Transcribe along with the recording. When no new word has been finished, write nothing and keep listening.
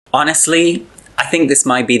Honestly, I think this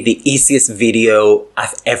might be the easiest video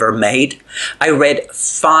I've ever made. I read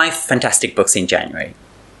 5 fantastic books in January.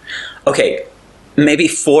 Okay, maybe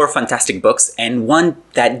 4 fantastic books and one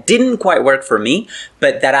that didn't quite work for me,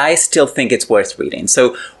 but that I still think it's worth reading.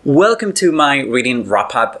 So welcome to my reading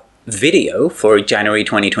wrap-up video for January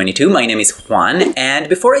 2022. My name is Juan, and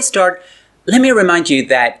before I start, let me remind you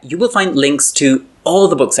that you will find links to all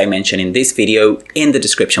the books I mentioned in this video in the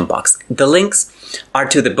description box. The links are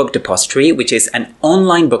to the Book Depository, which is an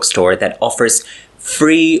online bookstore that offers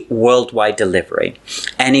free worldwide delivery.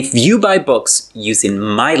 And if you buy books using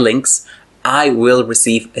my links, I will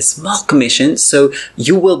receive a small commission, so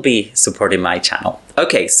you will be supporting my channel.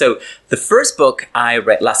 Okay, so the first book I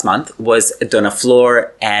read last month was Dona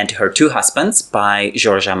Flor and Her Two Husbands by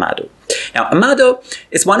Jorge Amado. Now, Amado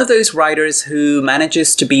is one of those writers who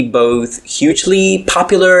manages to be both hugely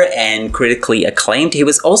popular and critically acclaimed. He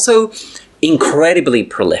was also incredibly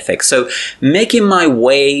prolific. So making my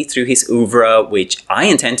way through his oeuvre, which I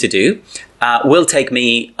intend to do, will take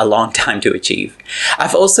me a long time to achieve.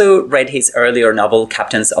 I've also read his earlier novel,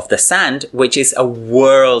 Captains of the Sand, which is a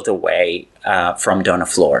world away from Dona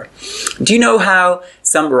Flor. Do you know how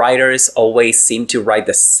some writers always seem to write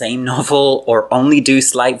the same novel or only do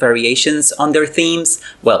slight variations on their themes?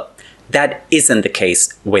 Well, that isn't the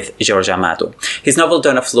case with Jorge Amado. His novel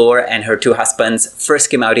Dona Flor and Her Two Husbands first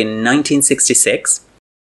came out in 1966.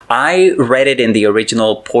 I read it in the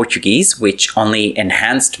original Portuguese, which only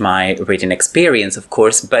enhanced my reading experience, of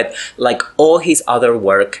course, but like all his other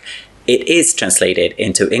work, it is translated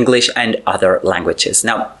into English and other languages.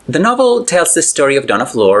 Now, the novel tells the story of Dona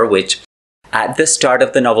Flor, which at the start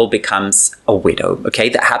of the novel becomes a widow, okay?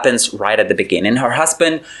 That happens right at the beginning. Her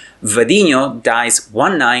husband, Vadinho, dies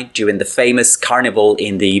one night during the famous carnival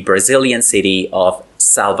in the Brazilian city of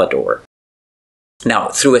Salvador. Now,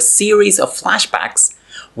 through a series of flashbacks,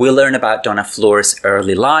 we learn about Dona Flor's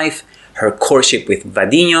early life, her courtship with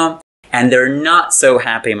Vadinho, and their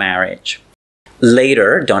not-so-happy marriage.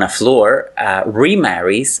 Later, Dona Flor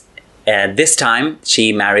remarries. This time,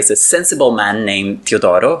 she marries a sensible man named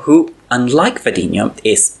Teodoro, who, unlike Vadinho,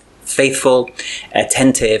 is faithful,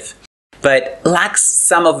 attentive, but lacks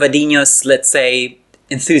some of Vadinho's, let's say,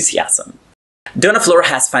 enthusiasm. Dona Flor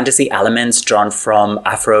has fantasy elements drawn from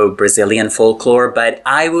Afro-Brazilian folklore, but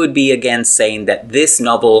I would be again saying that this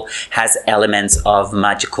novel has elements of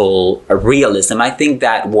magical realism. I think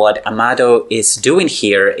that what Amado is doing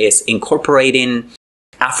here is incorporating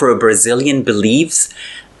Afro-Brazilian beliefs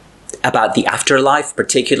about the afterlife,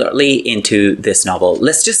 particularly into this novel.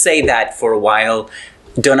 Let's just say that for a while,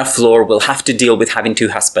 Dona Flor will have to deal with having 2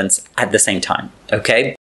 husbands at the same time,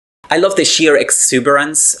 okay? I love the sheer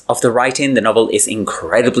exuberance of the writing. The novel is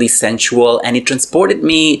incredibly sensual, and it transported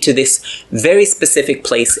me to this very specific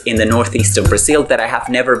place in the northeast of Brazil that I have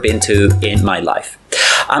never been to in my life.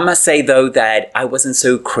 I must say, though, that I wasn't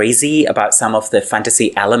so crazy about some of the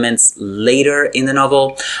fantasy elements later in the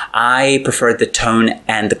novel. I preferred the tone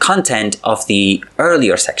and the content of the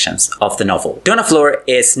earlier sections of the novel. Dona Flor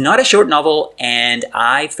is not a short novel, and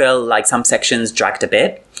I felt like some sections dragged a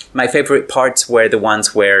bit. My favorite parts were the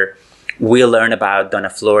ones where we learn about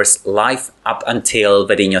Dona Flor's life up until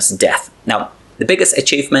Vadinho's death. Now, the biggest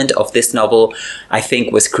achievement of this novel, I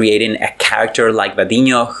think, was creating a character like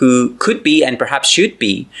Vadinho, who could be and perhaps should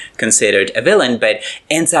be considered a villain, but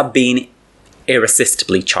ends up being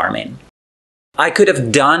irresistibly charming. I could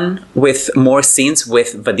have done with more scenes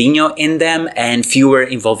with Vadinho in them and fewer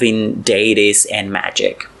involving deities and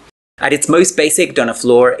magic. At its most basic, Dona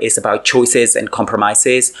Flor is about choices and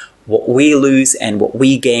compromises, what we lose and what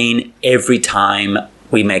we gain every time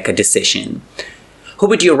we make a decision. Who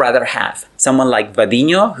would you rather have? Someone like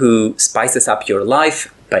Vadinho, who spices up your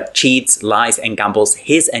life, but cheats, lies, and gambles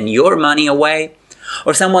his and your money away?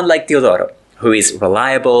 Or someone like Teodoro, who is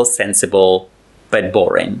reliable, sensible, but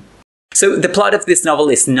boring? So the plot of this novel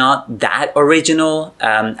is not that original.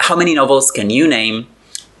 How many novels can you name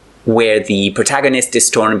where the protagonist is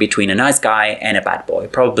torn between a nice guy and a bad boy?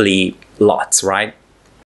 Probably lots, right?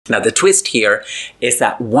 Now, the twist here is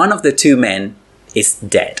that one of the 2 men is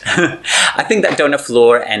dead. I think that Dona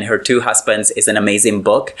Flor and Her Two Husbands is an amazing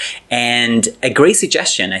book and a great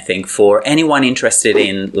suggestion, I think, for anyone interested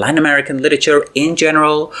in Latin American literature in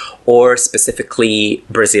general or specifically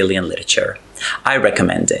Brazilian literature. I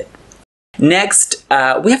recommend it. Next,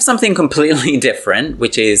 we have something completely different,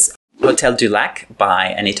 which is Hotel du Lac by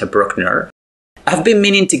Anita Bruckner. I've been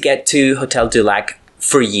meaning to get to Hotel du Lac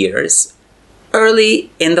for years. Early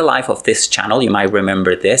in the life of this channel, you might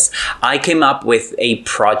remember this, I came up with a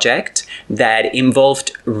project that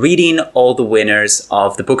involved reading all the winners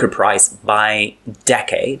of the Booker Prize by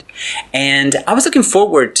decade. And I was looking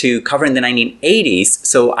forward to covering the 1980s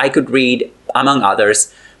so I could read, among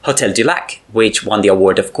others, Hotel du Lac, which won the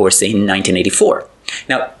award, of course, in 1984.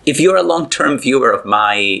 Now, if you're a long-term viewer of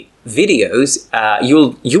my videos,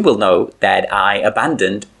 you will know that I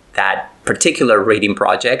abandoned that particular reading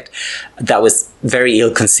project that was very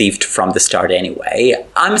ill-conceived from the start anyway.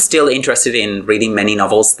 I'm still interested in reading many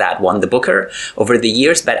novels that won the Booker over the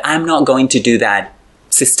years, but I'm not going to do that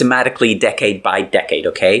systematically decade by decade,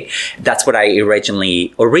 okay? That's what I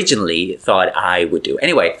originally thought I would do.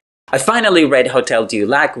 Anyway, I finally read Hotel du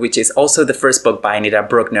Lac, which is also the first book by Anita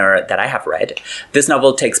Bruckner that I have read. This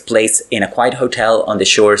novel takes place in a quiet hotel on the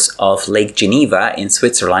shores of Lake Geneva in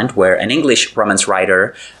Switzerland, where an English romance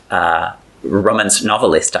writer, romance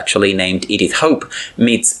novelist actually, named Edith Hope,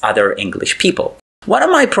 meets other English people. One of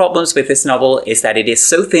my problems with this novel is that it is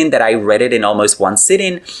so thin that I read it in almost one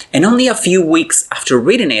sitting, and only a few weeks after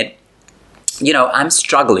reading it, I'm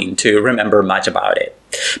struggling to remember much about it.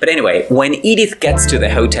 But anyway, when Edith gets to the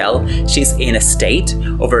hotel, she's in a state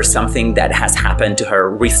over something that has happened to her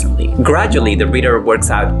recently. Gradually, the reader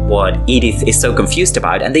works out what Edith is so confused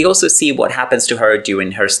about, and they also see what happens to her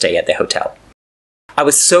during her stay at the hotel. I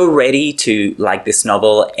was so ready to like this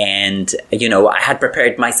novel, and, I had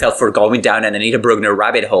prepared myself for going down an Anita Bruckner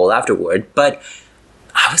rabbit hole afterward, but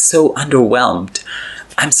I was so underwhelmed.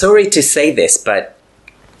 I'm sorry to say this, but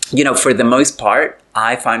for the most part,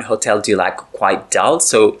 I found Hotel du Lac quite dull.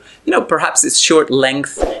 So, perhaps its short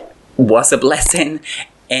length was a blessing.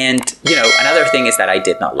 And, another thing is that I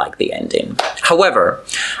did not like the ending. However,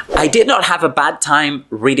 I did not have a bad time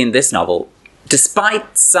reading this novel.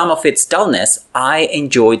 Despite some of its dullness, I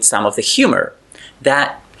enjoyed some of the humor.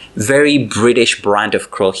 That very British brand of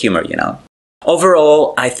cruel humor,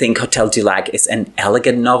 Overall, I think Hotel du Lac is an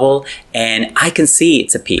elegant novel, and I can see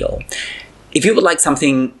its appeal. If you would like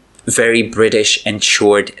something very British and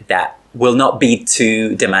short that will not be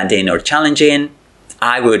too demanding or challenging,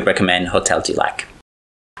 I would recommend Hotel du Lac.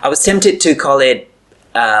 I was tempted to call it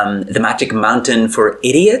The Magic Mountain for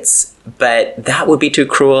Idiots, but that would be too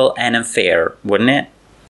cruel and unfair, wouldn't it?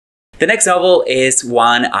 The next novel is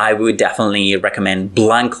one I would definitely recommend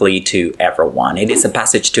blankly to everyone. It is A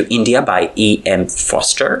Passage to India by E.M.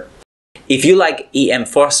 Forster. If you like E.M.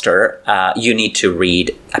 Forster, you need to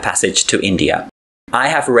read A Passage to India. I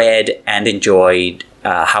have read and enjoyed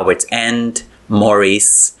Howard's End,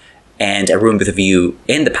 Maurice, and A Room with a View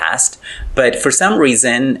in the past, but for some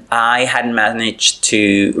reason I hadn't managed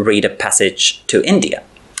to read A Passage to India.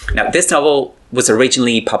 Now, this novel was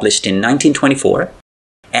originally published in 1924,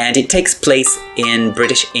 and it takes place in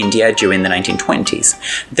British India during the 1920s.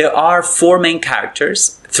 There are 4 main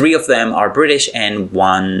characters. 3 of them are British and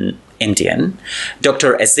 1 Indian.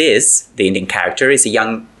 Dr. Aziz, the Indian character, is a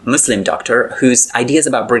young Muslim doctor whose ideas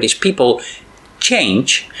about British people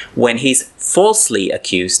change when he's falsely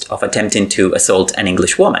accused of attempting to assault an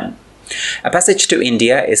English woman. A Passage to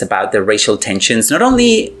India is about the racial tensions not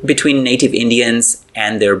only between native Indians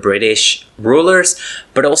and their British rulers,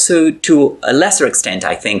 but also to a lesser extent,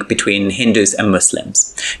 I think, between Hindus and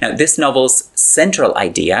Muslims. Now, this novel's central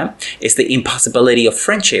idea is the impossibility of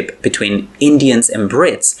friendship between Indians and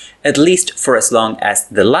Brits, at least for as long as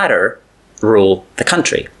the latter rule the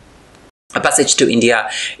country. A Passage to India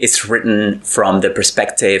is written from the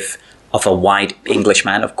perspective of a white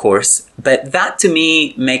Englishman, of course, but that to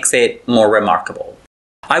me makes it more remarkable.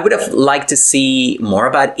 I would have liked to see more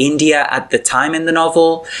about India at the time in the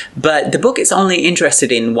novel, but the book is only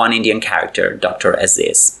interested in one Indian character, Dr.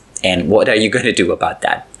 Aziz. And what are you going to do about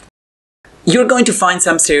that? You're going to find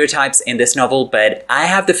some stereotypes in this novel, but I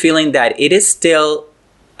have the feeling that it is still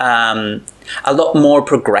a lot more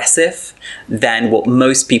progressive than what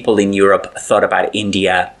most people in Europe thought about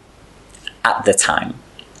India at the time.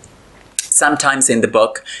 Sometimes in the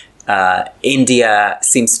book, India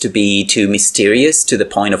seems to be too mysterious to the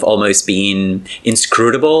point of almost being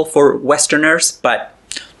inscrutable for Westerners, but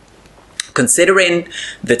considering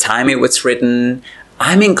the time it was written,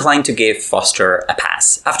 I'm inclined to give Forster a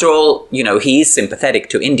pass. After all, he is sympathetic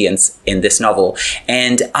to Indians in this novel,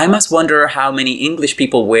 and I must wonder how many English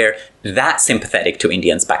people were that sympathetic to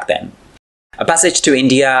Indians back then. A Passage to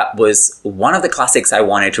India was one of the classics I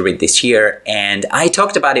wanted to read this year, and I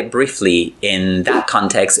talked about it briefly in that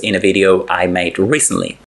context in a video I made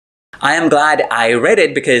recently. I am glad I read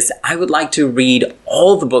it because I would like to read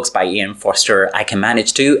all the books by E.M. Forster I can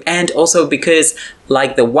manage to, and also because,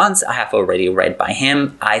 like the ones I have already read by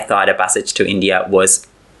him, I thought A Passage to India was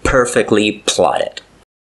perfectly plotted.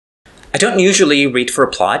 I don't usually read for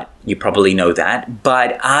a plot, you probably know that,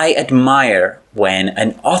 but I admire when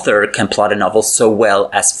an author can plot a novel so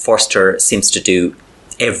well as Forster seems to do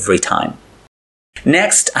every time.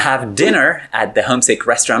 Next, I have Dinner at the Homesick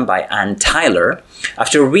Restaurant by Anne Tyler.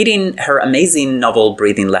 After reading her amazing novel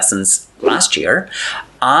Breathing Lessons last year,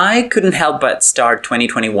 I couldn't help but start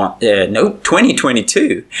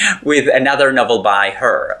 2022 with another novel by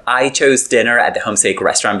her. I chose Dinner at the Homesick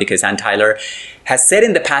Restaurant because Anne Tyler has said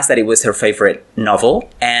in the past that it was her favorite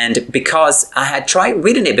novel, and because I had tried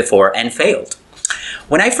reading it before and failed.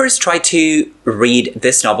 When I first tried to read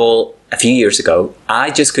this novel a few years ago, I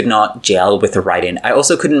just could not gel with the writing. I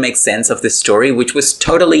also couldn't make sense of the story, which was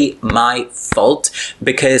totally my fault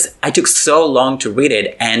because I took so long to read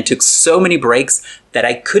it and took so many breaks that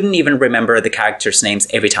I couldn't even remember the characters' names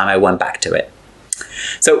every time I went back to it.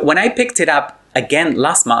 So when I picked it up again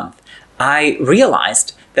last month, I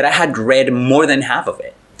realized that I had read more than half of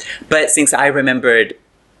it. But since I remembered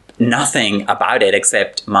nothing about it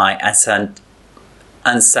except my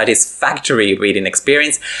unsatisfactory reading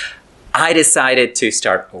experience, I decided to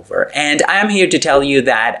start over. And I am here to tell you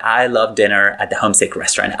that I love Dinner at the Homesick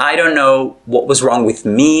Restaurant. I don't know what was wrong with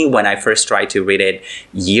me when I first tried to read it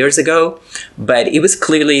years ago, but it was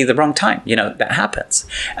clearly the wrong time. You know, that happens.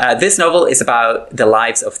 This novel is about the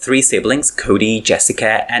lives of three siblings, Cody,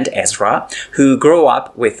 Jessica, and Ezra, who grow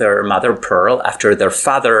up with their mother Pearl after their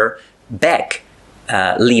father, Beck,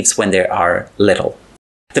 leaves when they are little.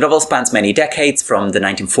 The novel spans many decades, from the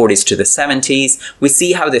 1940s to the 70s. We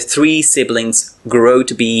see how the three siblings grow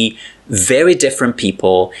to be very different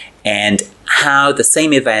people and how the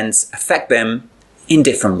same events affect them in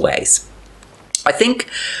different ways. I think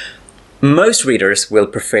most readers will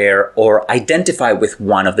prefer or identify with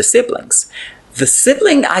one of the siblings. The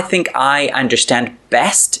sibling I think I understand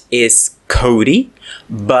best is Cody,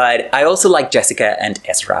 but I also like Jessica and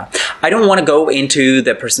Ezra. I don't want to go into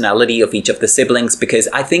the personality of each of the siblings because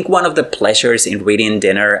I think one of the pleasures in reading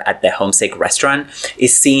Dinner at the Homesick Restaurant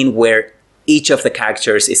is seeing where each of the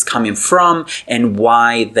characters is coming from and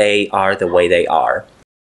why they are the way they are.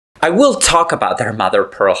 I will talk about their mother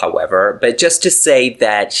Pearl, however, but just to say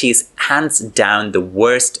that she's hands down the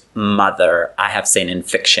worst mother I have seen in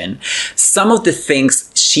fiction. Some of the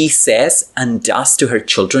things she says and does to her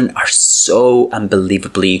children are so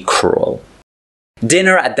unbelievably cruel.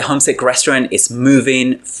 Dinner at the Homesick Restaurant is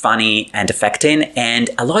moving, funny, and affecting,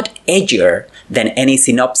 and a lot edgier than any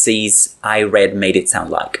synopses I read made it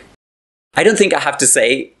sound like. I don't think I have to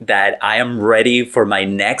say that I am ready for my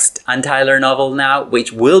next Anne Tyler novel now,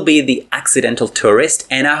 which will be The Accidental Tourist,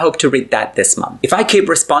 and I hope to read that this month. If I keep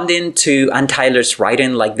responding to Anne Tyler's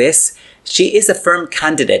writing like this, she is a firm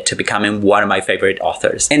candidate to becoming one of my favorite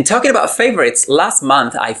authors. And talking about favorites, last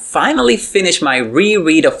month I finally finished my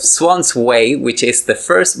reread of Swann's Way, which is the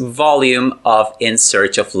first volume of In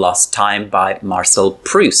Search of Lost Time by Marcel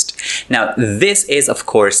Proust. Now, this is, of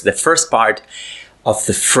course, the first part of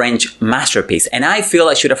the French masterpiece, and I feel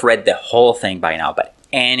I should have read the whole thing by now, but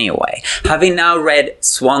anyway, having now read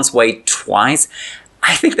Swann's Way twice,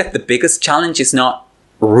 I think that the biggest challenge is not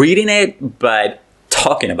reading it, but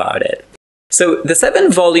talking about it. So the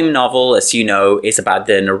 7-volume novel, as you know, is about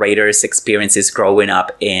the narrator's experiences growing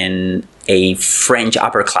up in a French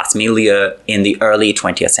upper-class milieu in the early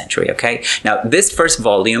 20th century, okay? Now, this first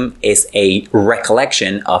volume is a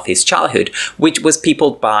recollection of his childhood, which was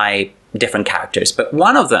peopled by different characters, but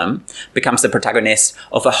one of them becomes the protagonist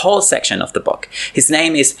of a whole section of the book. His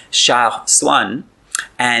name is Swann,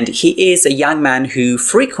 and he is a young man who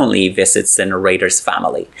frequently visits the narrator's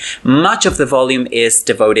family. Much of the volume is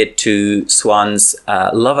devoted to Swann's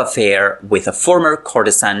love affair with a former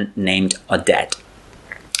courtesan named Odette.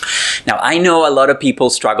 Now, I know a lot of people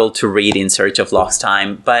struggle to read In Search of Lost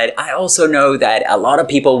Time, but I also know that a lot of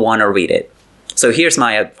people want to read it. So here's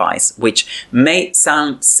my advice, which may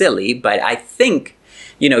sound silly, but I think,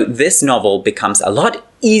 this novel becomes a lot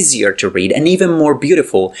easier to read and even more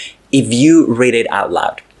beautiful if you read it out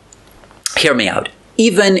loud. Hear me out.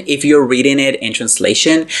 Even if you're reading it in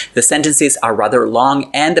translation, the sentences are rather long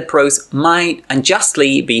and the prose might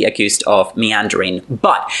unjustly be accused of meandering.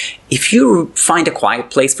 But if you find a quiet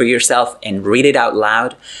place for yourself and read it out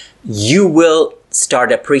loud, you will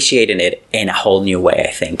start appreciating it in a whole new way,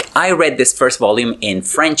 I think. I read this first volume in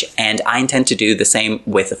French, and I intend to do the same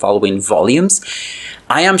with the following volumes.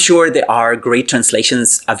 I am sure there are great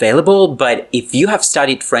translations available, but if you have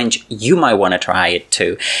studied French, you might want to try it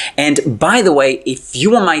too. And by the way, if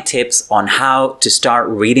you want my tips on how to start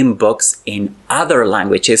reading books in other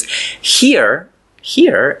languages, here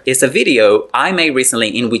Here is a video I made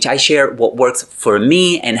recently in which I share what works for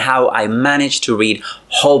me and how I managed to read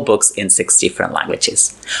whole books in 6 different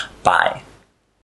languages. Bye.